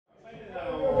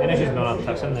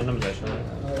τάξαν, δεν νομίζω έτσι.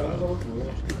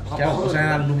 Και όπως είναι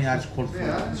ένα λουμινάρις κόλφο.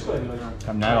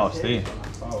 Καμιά εγωστή.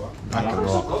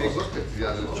 Ακριβώς.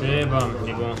 Και πάμε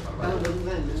λοιπόν.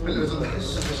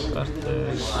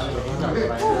 Κάρτες...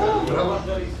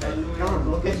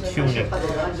 Tuner.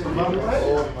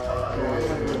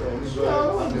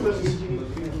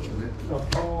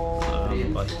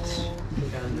 Blitz.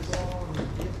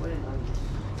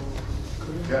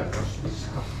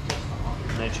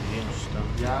 Ναι, έτσι γίνω.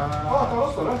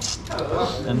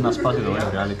 Ένα σπάθι το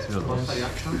reality εδώ.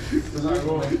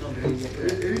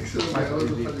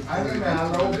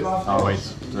 Ah, wait,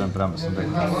 du är en brems som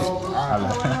väcker.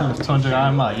 Eller, tar inte det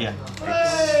här med, ja.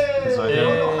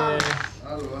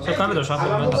 Se cambia το shuffle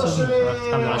μετά.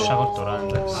 Κάμε ένα shuffle τώρα,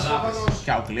 εντάξει.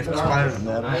 Και ο κλέφτης πάρει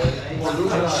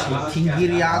την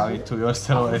κυρία Ja, vi tog ju oss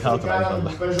till att ha det här.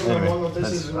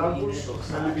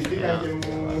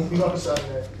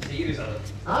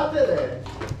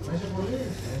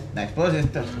 Εντάξει, πώς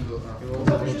είστε.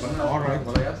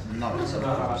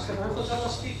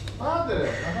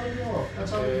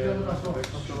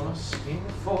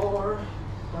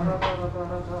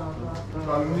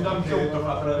 Το αλλού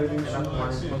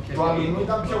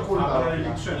ήταν πιο cool.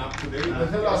 Δεν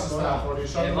θέλω να σας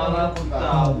στραφωρήσω. Ναι,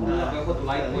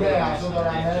 αυτό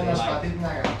τώρα είναι ένα σπατί την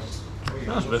αγάπη.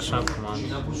 Να σου πες σαν κομμάτι.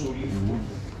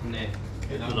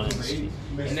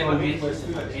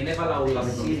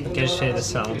 Και σε the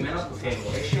sound.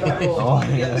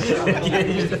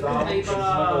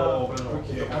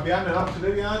 Abbiamo un altro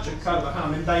devi cercare la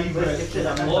camera ibrida.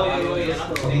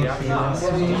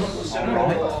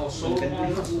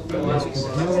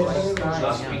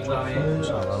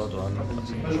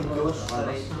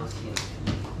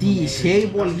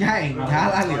 Disable για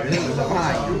εγκάλα λεπτά θα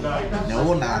πάει. Ναι,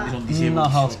 όλα δίνουν disable. Να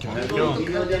χάσκε.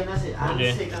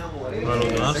 Βάλω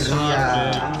το άσχημα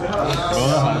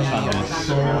Πρώτα θα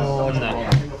είναι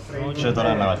και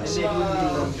τώρα να βάλεις.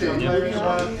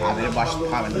 Άντε ρε πας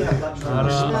πάμε.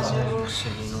 Άρα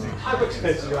ξεκινούμε.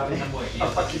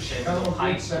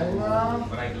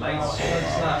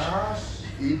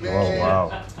 Wow.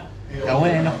 Εγώ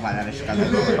δεν έχω βάλει αρέσει καλά.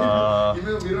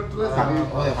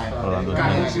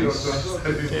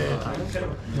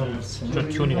 Το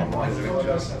tuning.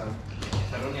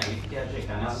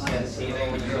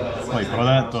 Όχι,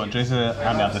 πρώτα το Jason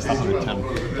αντιστάσει το return.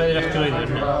 Πρέπει να αυτοίδιο, ναι.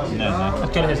 Ναι, ναι.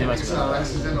 Αυτό είναι θες βασικά.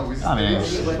 Άρα,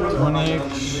 tonic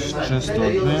και στο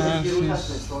Benchis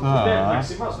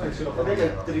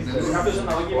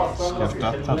θα σκεφτά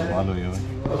θα το βάλω εγώ.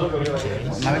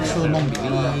 Να παίξω το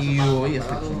νομπιλίο ή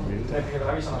αυτό τώρα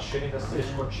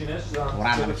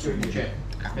να παίξω το νομπιλίο.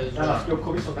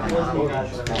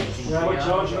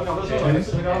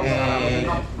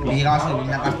 Λίγα βάζω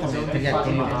μια κάρτα με 3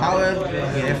 κίνο power,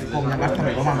 γυρεύω μια κάρτα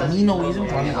με κόμμα μήνο wisdom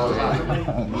και βάλω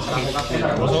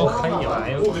Πόσο χαγιά,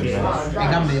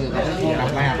 έκαμε δύο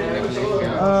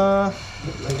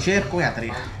και έρχομαι για 3.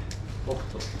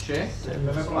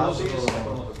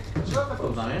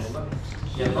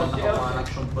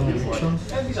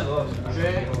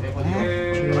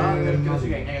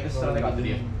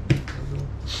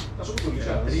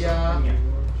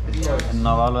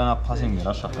 Να βάλω ένα passing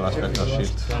mirage αυτό να σπέκτω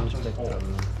shield.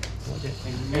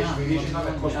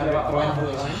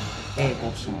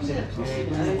 Κόψω.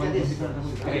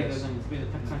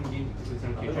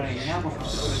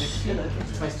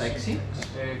 Πάει στα 6.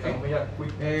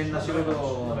 Να σίγουρα το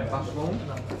backbone.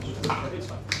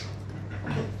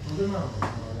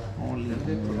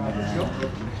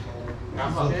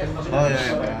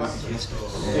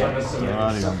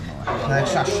 Θα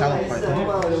έξω ασχάδω πάει.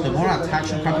 Το μόνο attack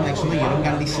που κάποιον έξω το γερό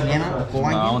κάνει συνένα, το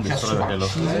κομμάτι και σου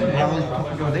αξίζει.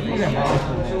 Δεν μπορεί να βάλω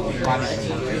το πάλι.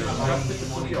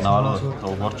 Να βάλω το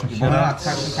Fortune Το μόνο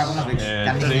attack που κάποιον να παίξει.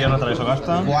 Trigger να τραβήσω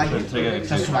κάρτα.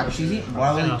 Θα σου αξίζει, μπορεί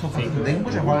να βάλει το δεν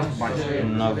μπορεί να βάλει το πάλι.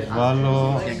 Να βάλω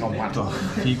το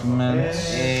Figment.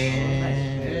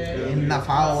 Να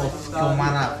φάω και ο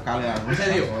μάνα βγάλει ένα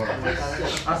δύο.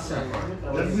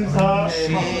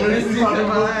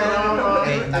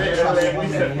 Να παίξω ας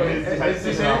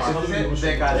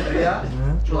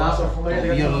πούμε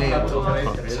το οποίο λέει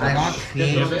να έκανα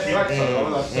create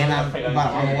έναν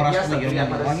παραπάνω ώρα στο γύρω για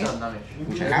πιτρόνια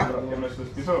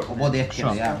οπότε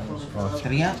έρχεται για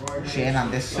 3 και έναν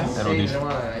 4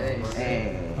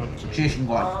 και έχει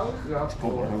γκολ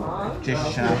και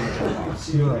έχει έναν 4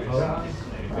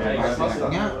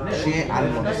 και άλλο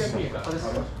 4.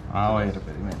 Α, όχι ρε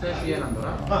περιμένει.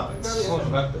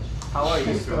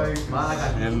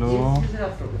 Θέλω...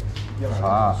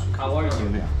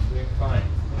 Κυρία.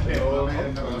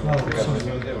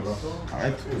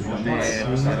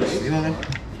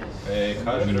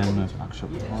 Action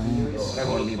points.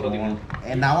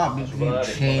 Να βάλω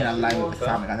chain αλλά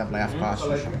πεθάμε κάτι απλά για αυτό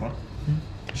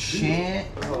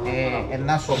και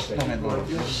να σου στο με το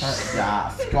για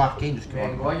πιο αρκέντους και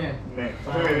μόνο.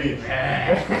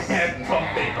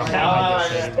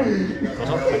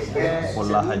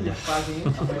 Πολλά χάλια.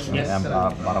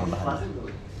 Πάρα πολλά χάλια.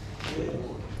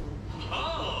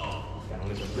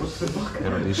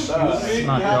 Ερωτήσεις.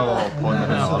 Να πιο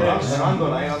πόνερες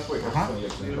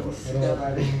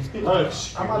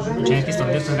όλες. C'è anche sto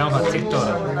adesso che abbiamo fatto TikTok.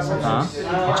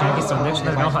 C'è anche sto adesso che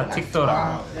abbiamo fatto TikTok.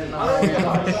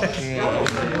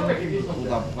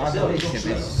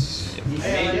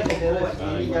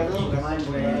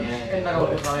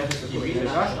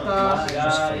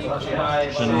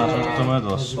 Και να σωστούμε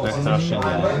το Spectra Shield.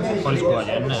 Quali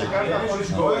squadre?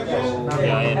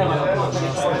 Ja,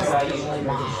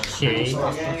 Okej.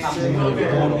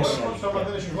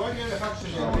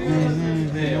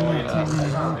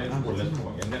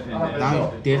 Dai,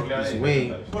 Decklists, way.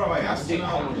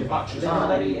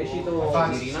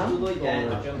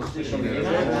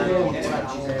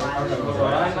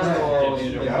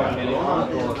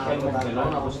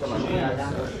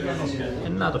 È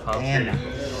nato fa.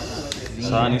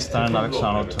 Σαν ήταν να παίξω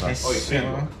ανώτερα.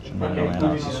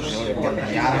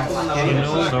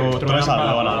 So, tres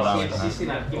allora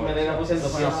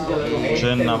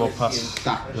c'è una poppas.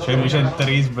 C'è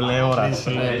tris belle ora.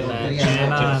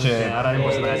 Άρα δεν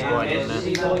μπορείς να κάνεις κόλλη,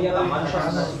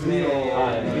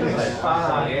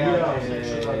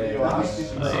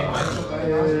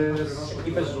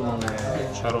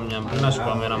 Τσάρω μια μπλή να σου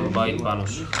πάμε έναν bite πάνω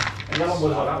σου.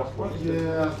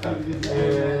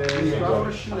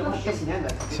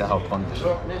 Ciao Ponte.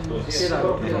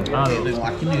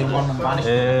 Arkani yormanın bani.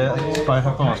 Spy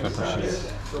fa come aspetta uscire.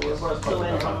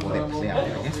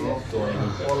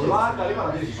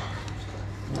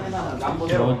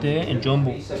 Τότε, εν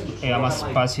τζόμπου, άμα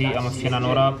σπάσει, άμα φύγει έναν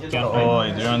ώρα και αν πάει.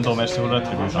 Όχι, δεν είναι το μέσα σίγουρα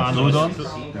attribution. Τούτον,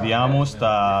 διάμου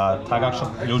στα tag action,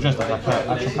 λιούγεν στα tag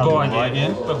action κομμάτια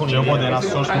και όποτε ένας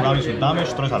source που κάνει σου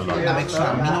damage, τρώεις άλλο. Να παίξω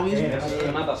ένα μήνοβις,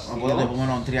 οπότε το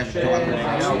επόμενο 3 και πιο κάτω να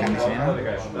κάνεις ένα.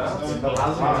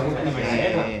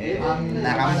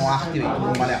 Να κάνω activate που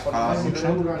πάλι αυκάλα ρούτσα.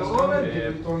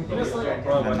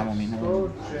 Να μου μείνω.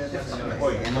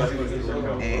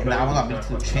 Να κάνω το ability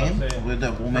του chain, οπότε το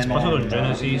επόμενο... Σπάσω το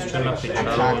Genesis και να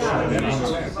πιτσάρω.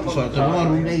 Το επόμενο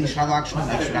room λέει shadow action να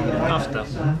παίξω κάτι ρούτσα. Αυτά.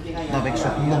 Να παίξω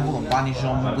τούτο που τον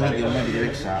Punisher μου που δικαιούμαι επειδή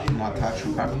παίξα no attraction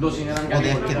card. Οπότε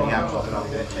έρχεται μια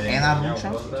ένα ρούτσα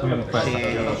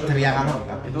και 3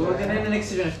 γανόρκα.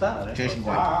 Και έχει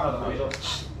γκόη.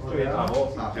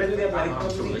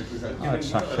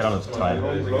 Exagera lo trae.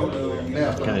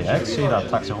 Che di exi, da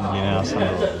attack se combina a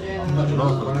santo.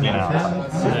 Combina.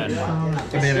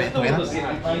 Και πρέπει το ένα.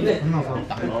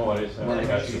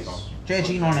 Και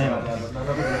έτσι non è.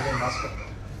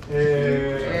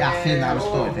 Αφήνω να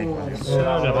στο εφέκο.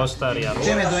 Και πάω στα ριά.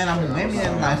 Και με το ένα μου έμεινε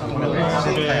να έρθω με το ένα.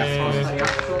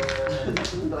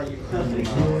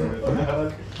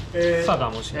 Θα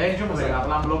κάνω εσύ.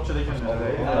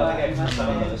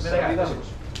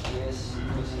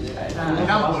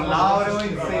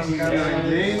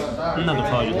 Να το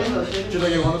φάω. Και το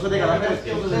γεγονός ότι καταφέρεις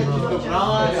το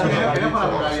πράγμα είναι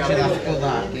παραπολαγιάδο.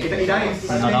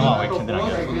 Να κάνω awake την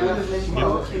αγιά.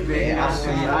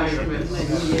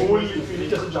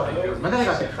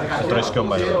 Θα τρώεις και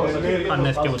όμπα. Αν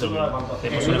έφυγε ούτε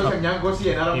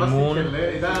ήμουν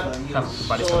θα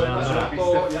πάρεις το ένα τώρα.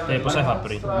 Πόσα έφα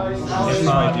πριν.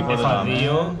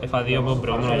 Έφα 2 από τον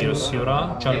προηγούμενο γύρο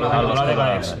σίγουρα και άλλο τώρα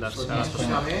 16.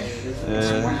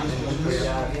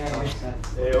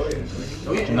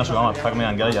 Και να σου κάνω attack με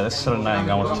αγκάλια για 4 να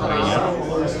κάνω 4 γύρω.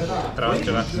 Τραβάς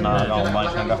και κάτι. Να κάνω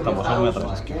μάχη να κάθτα ποσό μου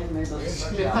έτρεψες και.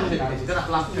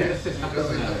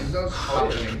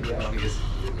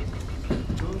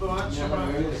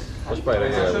 Πώς πάει ρε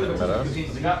σήμερα?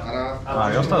 Α,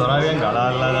 εγώ στα τώρα είναι καλά,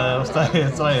 αλλά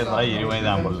στα γυρίγμα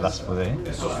ήταν πολλά σπουδαίοι.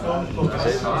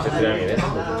 Σε 3 μήνες.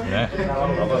 Ναι.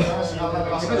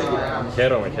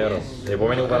 Χαίρομαι. Η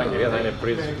επόμενη μου παραγγελία θα είναι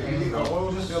Blitz.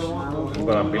 I'm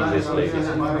gonna build this lady.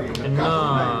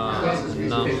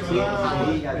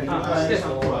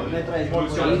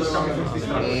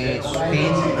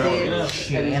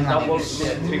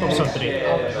 Κόψω 3.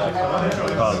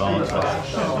 Καλό, όμως.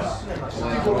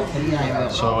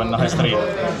 So, να έχεις 3.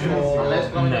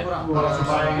 Ναι.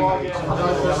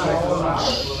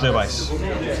 Δεν πάεις.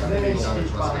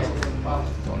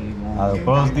 Ο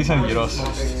πρώτος της είναι γυρός.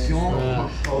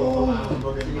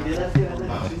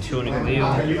 Tuning 2.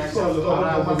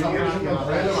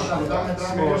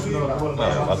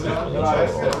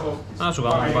 Να σου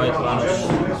κάνω πάει πάνω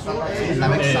Να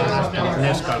παίξω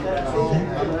Νέσκα.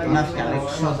 να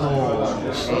διαλέξω το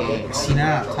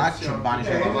ξινά attack και μπάνεις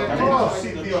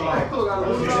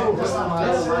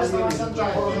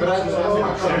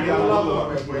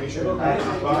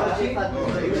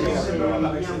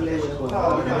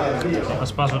Θα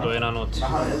σπάσω το ένα νότι.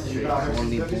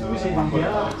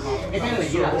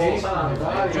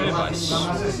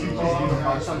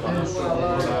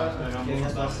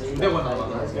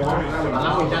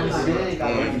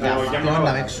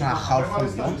 να παίξω ένα half of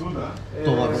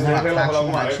το επόμενο attack σου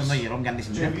να παίξω το γερό και αν τη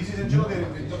συντρέπει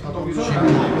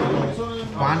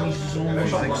Πανίζουν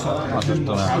θα έξω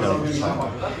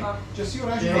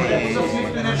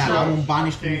να κάνουν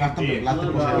πάνις που κάρτα με πλάτη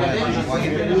πως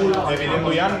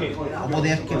οπότε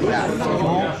έρχεται 2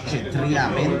 και 3,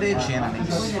 5 και 1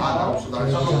 6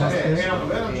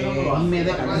 είμαι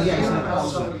 10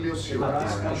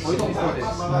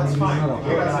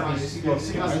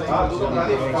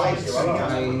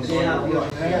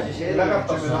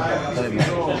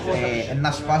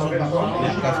 να σπάσω τα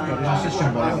ευκαιρίες και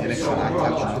μπορεί να διαλέξω να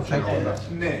κάτσω το ψάικο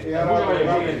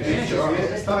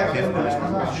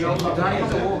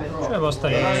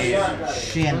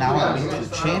και ένα ώρα πίσω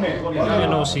chain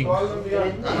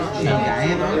και για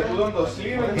ένα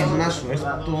να σου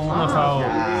έρθω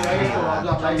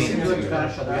για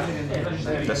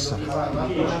 4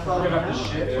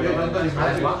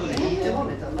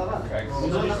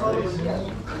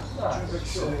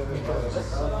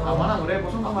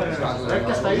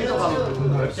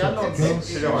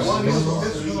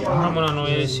 Άμα να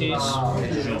νοήσεις,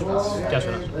 πιάσου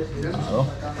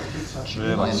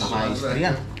ένας.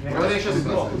 Μαΐστρια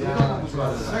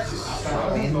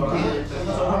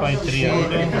Πάει 3.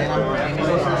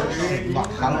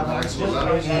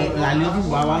 Λαλεί ότι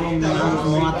που άβαλω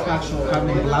μόνο να τράξω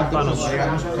κάποιον πλάτο πάνω σου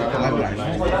να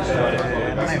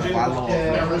βάλω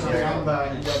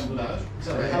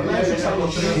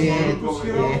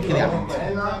και διάμεντα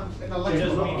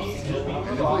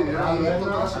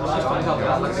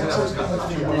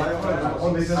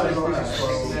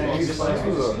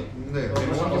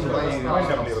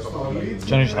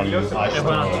Τι είναι τα λίγο.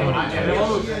 Έχω ένα tuning.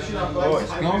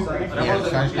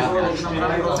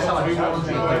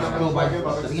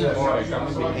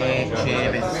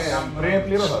 Πριν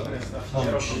πλήρωσα.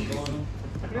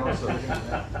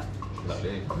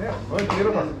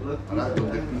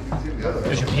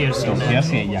 Έχει piercing, Το ναι.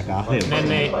 πιάσει για κάθε.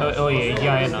 Ναι, όχι,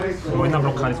 για ένα. Μπορεί να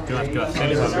μπλοκάρεις πιο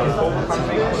θέλεις, αλλά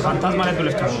φαντάσμα είναι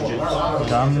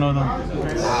δουλεύει μόνο.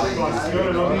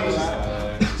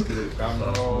 Κάνω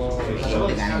το.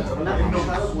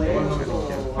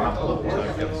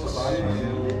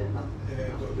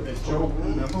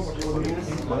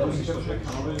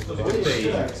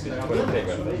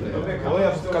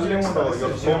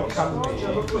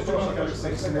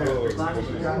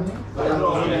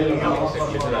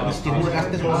 Δυστυχώς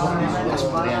κάρτες μπορούν να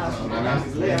σπουδαία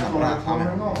να μπορούν να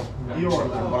φάμε.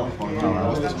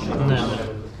 Ναι.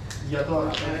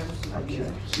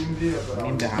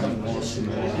 Μην πεχάμε μόνος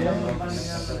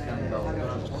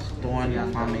το να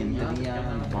φάμε 3,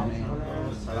 να πάμε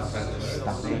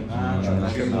στα 5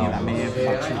 να με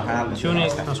φάξουν να κάνω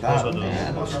Tuning, να σκόσω το.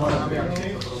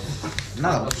 Να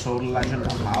τα δώσω όλα και να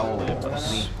πάω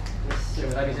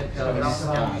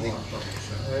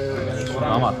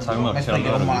Άμα τσάγουμε πιο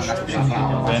λίγο.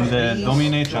 5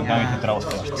 dominate και αν κάνει τετράγος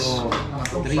τεράστης.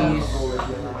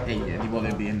 3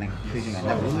 τίποτε πήγαινε φύσικα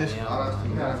για πλούτες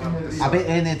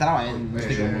ναι τράβα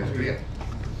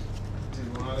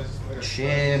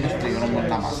και μες στο υγρό μου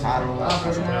να μασάρω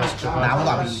να μου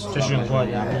τα πεις Και έχει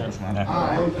εγχώρια.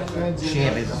 και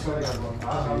έπαιζα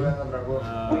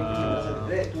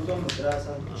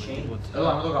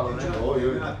Εδώ να το κάνω, ναι.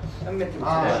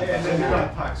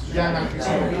 Για να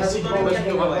χρησιμοποιήσει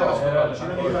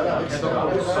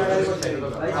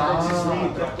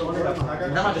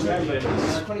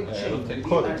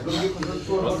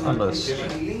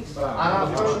Άρα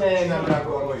αυτό είναι ένα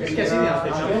κακό. Και εσύ είναι αυτό.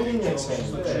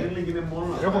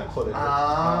 Έχω κώδικο.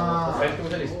 Φέρει και μου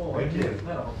θέλεις.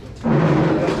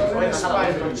 Θα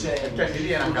πάει το chain. Και έχει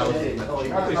δει έναν καλό.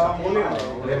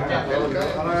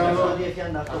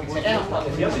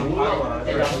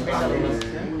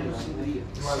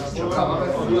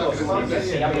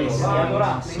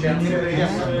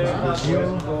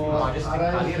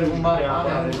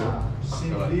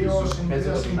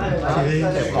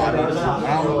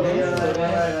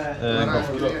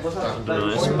 Non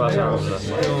è spasato.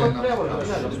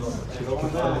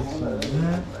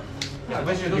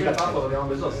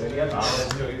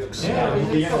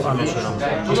 Fammi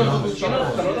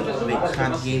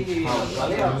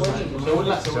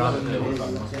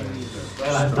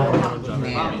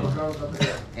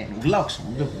nulla också,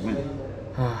 det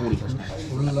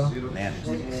Ulla. Nej,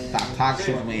 tack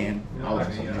så mycket.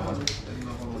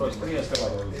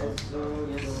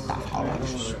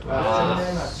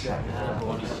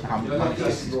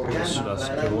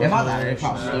 E ma dai,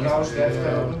 faccio.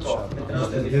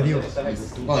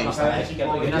 Poi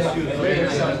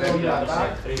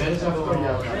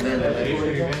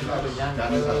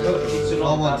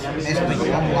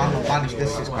aspettiamo hanno pane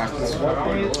stesse scarse.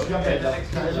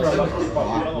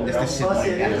 Le stesse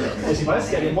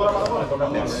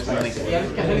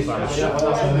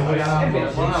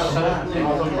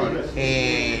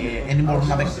e ne μπορούν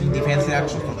να παίξουν defense reaction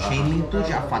στο chaining του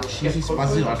και αφατσίσεις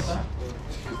σπάζει ο Άρσα.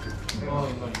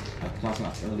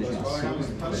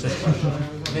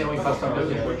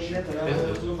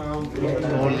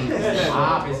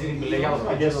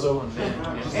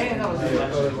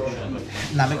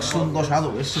 Να παίξουν το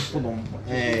shadow versus που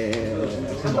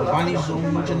τον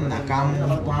πάνισουν και να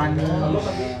κάνουν πάνι.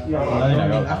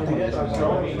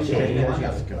 Αυτό είναι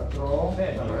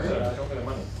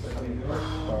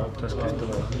T'ho scritto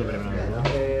dove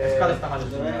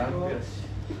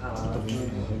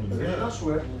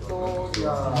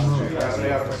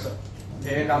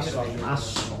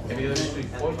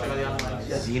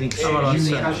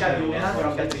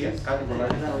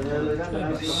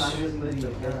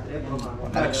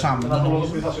Alexandru,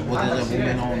 potete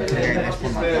almeno 3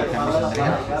 esponenti che hanno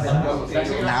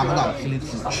la moda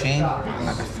Blitz chain la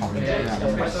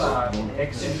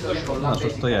No,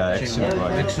 tutto je exit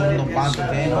poi. Exit non bando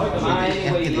che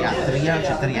anche di atria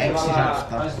c'è 3 exit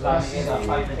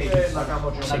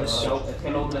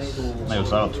Ne ei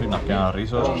saa ottaa appena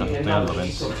risorsa, tutto je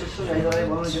Lorenzo.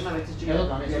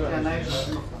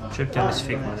 cerchiamo di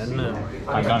sfigmare.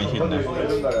 Arkani hitne.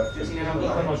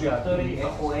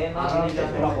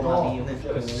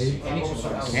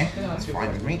 Okay, that's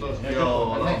fine with me.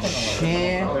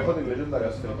 Share.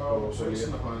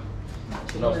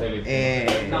 È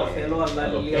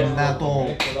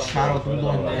andato ciao tutto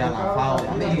alla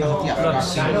fauna, mi dico ti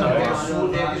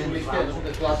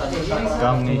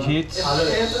Gamni hits,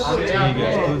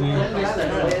 Tiger studi.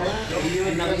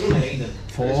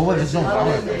 Forward is on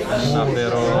power.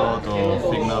 Davvero to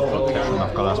Figna Protection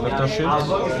of Color Spectre Shield.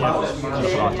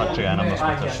 Sono attacchi e hanno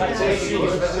Spectre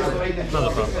Shield. Non lo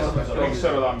fa.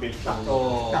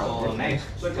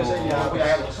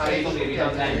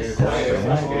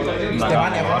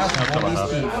 Stemani aveva formando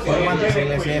se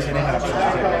le se ne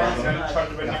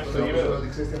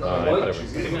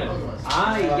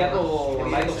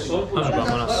Noi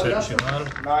giochiamo una search,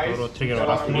 loro trigger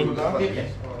Arakni.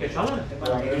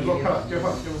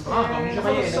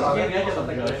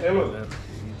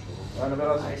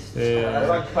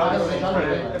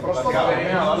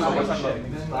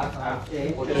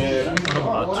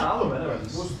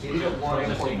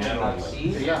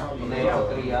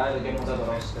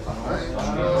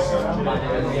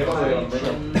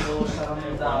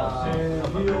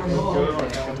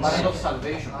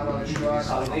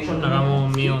 Avevamo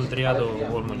un mio triato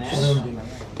Warmongis.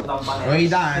 Oi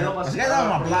dai, ma si dà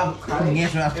una bla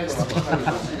niente una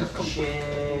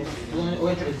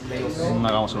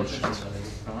Nagamo solo shit.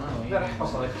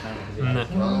 Ne.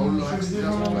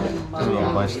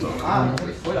 Quello vai sto.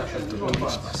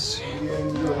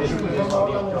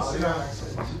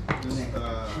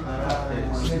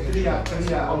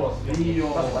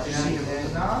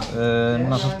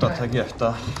 No tutto takia,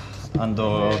 että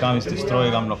ando Gamis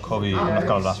destroy Gam Lokkovi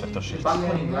Nakalla Aspector Shield.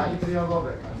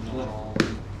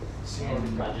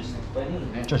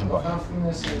 Cześć bo.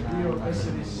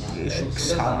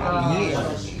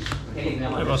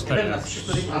 Devo stare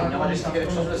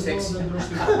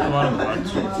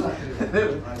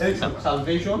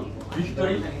Salvation,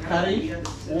 victory, courage,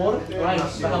 war,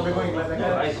 rise.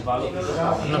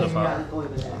 non lo fa.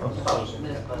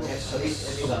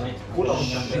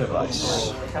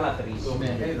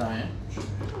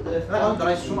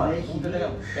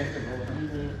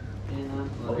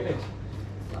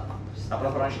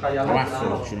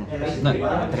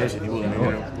 prese di uno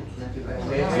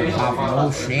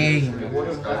no shame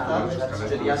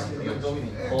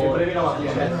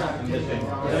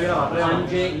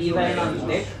Anche Iva e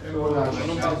Nante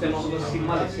non possono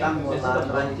filmare siamo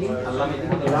davanti alla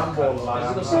metà della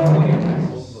bolla.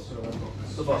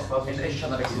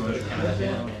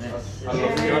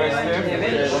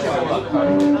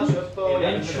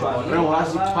 Πρέπει να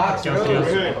βάζει πάξη,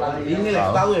 είναι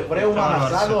λεφτά του Εβραίου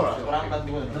μανασά τώρα.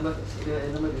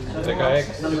 16.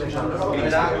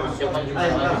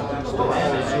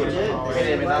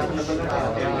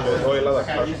 Ελλάδα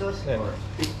κάτω.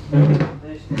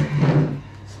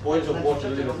 Spoils of watch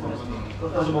λίγο.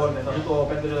 Θα σου πω, θα σου το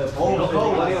 5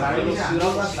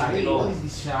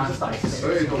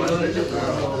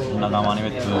 να τα μάνει με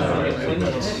το...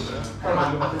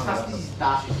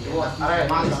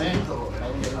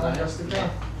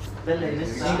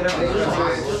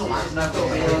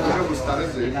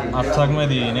 Attack με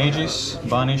την Aegis,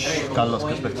 Banish, καλός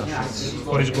και σπεκτός.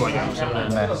 Χωρίς γουάγια,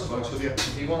 Ναι.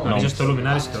 νομίζω στο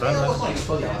Luminaris τώρα,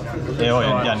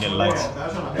 Όχι, πιάνει lights.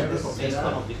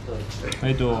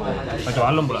 με το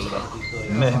άλλο που λάλλω τώρα.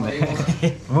 Ναι, ναι.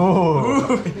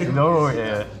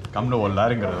 Κάμνω πολλά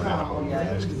ρε κρατώ.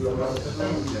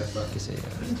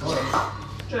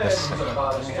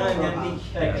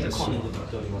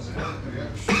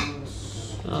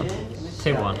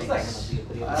 Take one.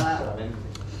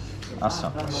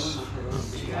 Άσα.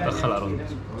 Τα χαλαρώνται.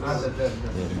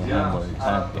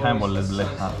 Είχαμε πολλές μπλε,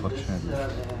 unfortunately.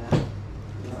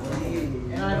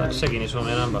 Να ξεκινήσω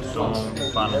με έναν μπαστό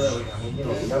πάνω σου.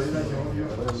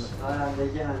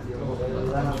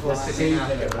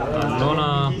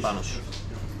 Αλώνα πάνω σου.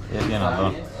 Γιατί είναι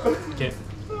εδώ. Και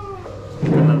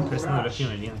πρέπει να δουλεύει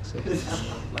με Ελίνα, ξέρεις.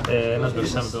 Ένας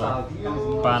μπροστά με το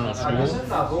πάνω σου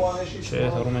και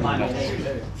θα βρούμε την κάτω σου.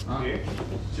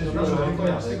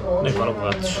 Ναι, πάρω από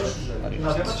κάτω σου.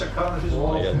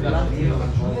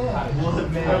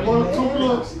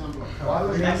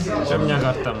 Και μια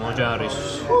κάρτα μου, και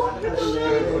αρίσους.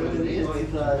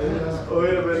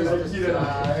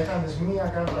 Έκανες μία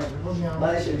κάρτα ακριβώς για να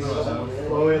μην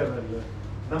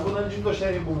να μου ήταν και το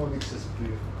χέρι που μου δείξες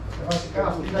πριν. Βασικά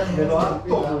αυτό ήταν με το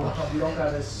άρτο που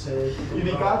έκανες,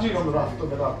 ειδικά γίνονται αυτό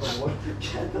με το άρτο μου.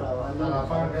 Να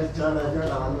πάνε κάτι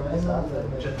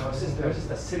και τραβήσεις τρέψεις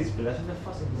τα σύρις πιλάς, είναι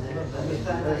φάση.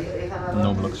 No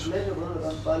blocks.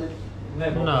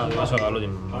 Να βάζω καλό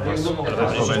την μαγός.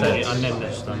 Αν ναι, ναι,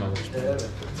 σωστά μαγός.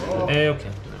 Οκ.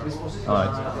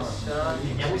 Alright.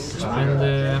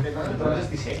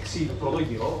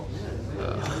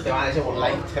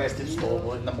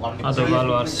 5. Να το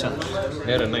βάλω άρσια.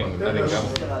 Ναι ρε, ναι, να την κάνω.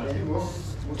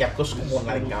 Και αυτός σκοπό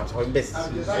να την κάνω, θα μην πέσεις.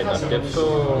 Να σκέψω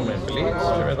με Blitz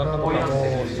και μετά να το κάνω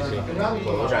CC.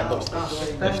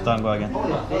 7 γκουάγια.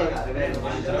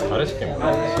 Αρέσει και μου.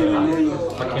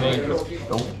 Θα είναι intro.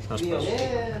 Να σπάσω.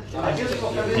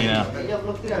 Είναι.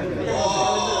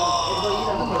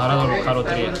 Άρα το χαρώ 3.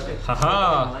 Χαχά!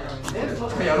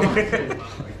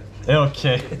 Οκ,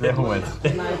 δέχομαι έτσι.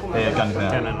 Κάνει Και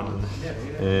θέα. ένα εννοούμε.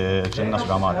 Και να σου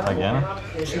κάνω ατάκι ένα.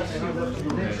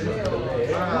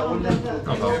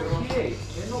 Να πάω.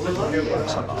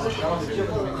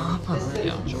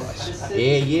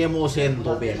 Γέμωσε το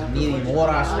παιχνίδι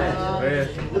ώρα σου.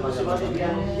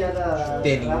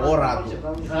 Την ώρα του.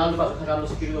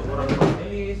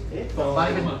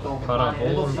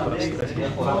 Παραγωγόν,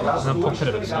 να πω και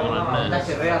ρε παιδιά, ναι.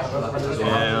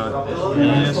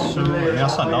 Μια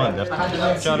σαν να δεν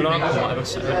Και άλλο ένα κομμάτι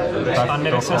έπαιξε. Αν Το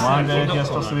έπαιξες κομμάτι είναι έχει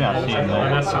στο στην αρχή.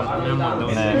 ένα σάμπα, μια μόντα.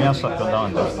 Ναι, μια σαν το down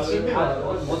test.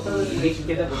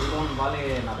 Βρίσκεται από τον βάλε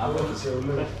να τα πω.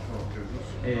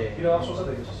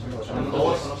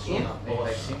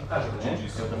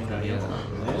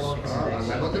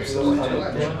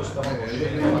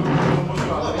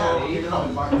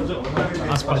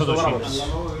 Ας πάσω το chips.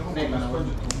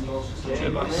 Και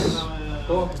βάζεις.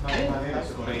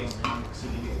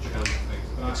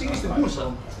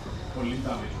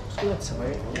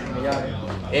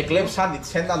 Εκλέψαν την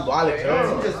τσέντα του Άλεξ.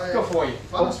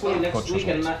 Hopefully next week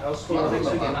and να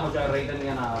έχω και rating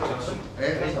για να παίξω.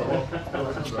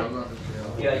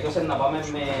 Κυριακός να πάμε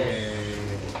με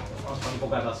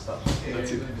υποκατάσταση.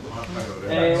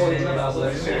 Όχι, να τα δω.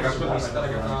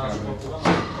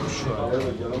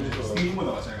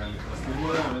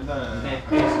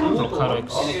 Μπλοκάρω 6.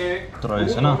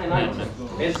 Τρώεις ένα.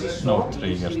 No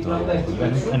trigger το.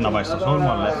 Να πάει στο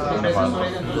σόλμο, αλλά είναι πάνω.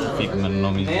 Figment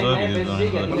νομίζω, επειδή τον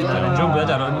είναι το δεύτερο. Τζον που δεν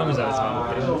τα νόμιζα έτσι να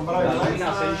Είναι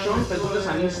Ascension, παίζονται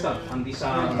σαν instant, αντί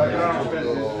σαν...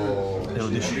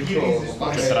 Erudition.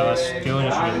 Και τραβάς και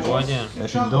όνες σου την κομμάτια.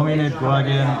 Έχει dominate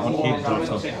wagon on hit drops.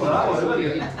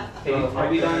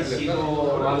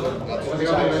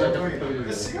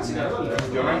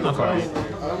 Να φάει.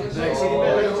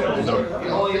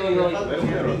 Όχι, όχι, όχι.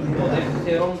 Το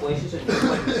δεύτερο που έχεις στο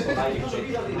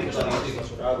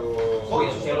όχι,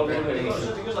 στο χέρι που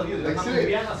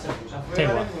Take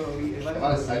one.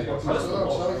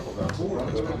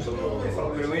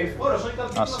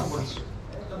 Άσε.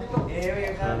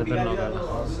 Δεν παίρνω καλά.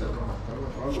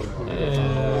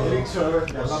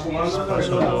 Σπάσω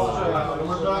το...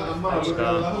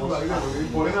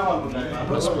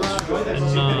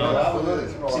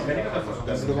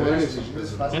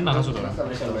 Ένα χάσω τώρα.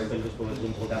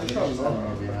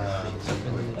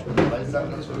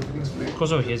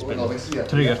 Πόσο έχεις πέντε.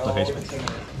 Trigger το έχεις πέντε.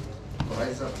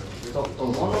 Το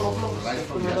μόνο όπλο που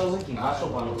σκέφτομαι να το δοκιμάσω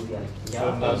πάνω του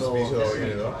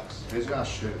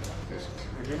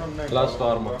Λάζω το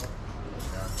άρμα.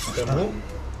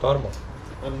 Το άρμα.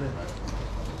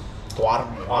 Το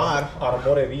Armory.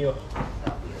 Armory 2.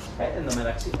 Εν τω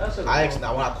μεταξύ, Alex, να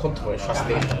want to control,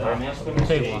 φάστε.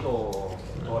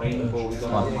 το Rainbow ή το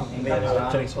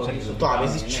Το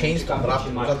αμέσως change στον draft,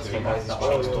 πώς θα τις φοβάζεις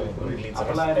change στον Blitz.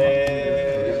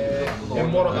 Δεν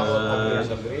μπορώ να κάνω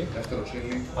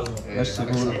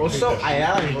Όσο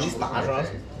αέρα λογής στα Nationals,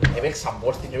 έπαιξα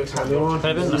Morty και έπαιξα λίγο.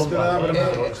 Πρέπει να σπάω.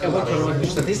 Εγώ και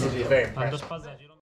στατίστης, very impressed. Αν το σπάς,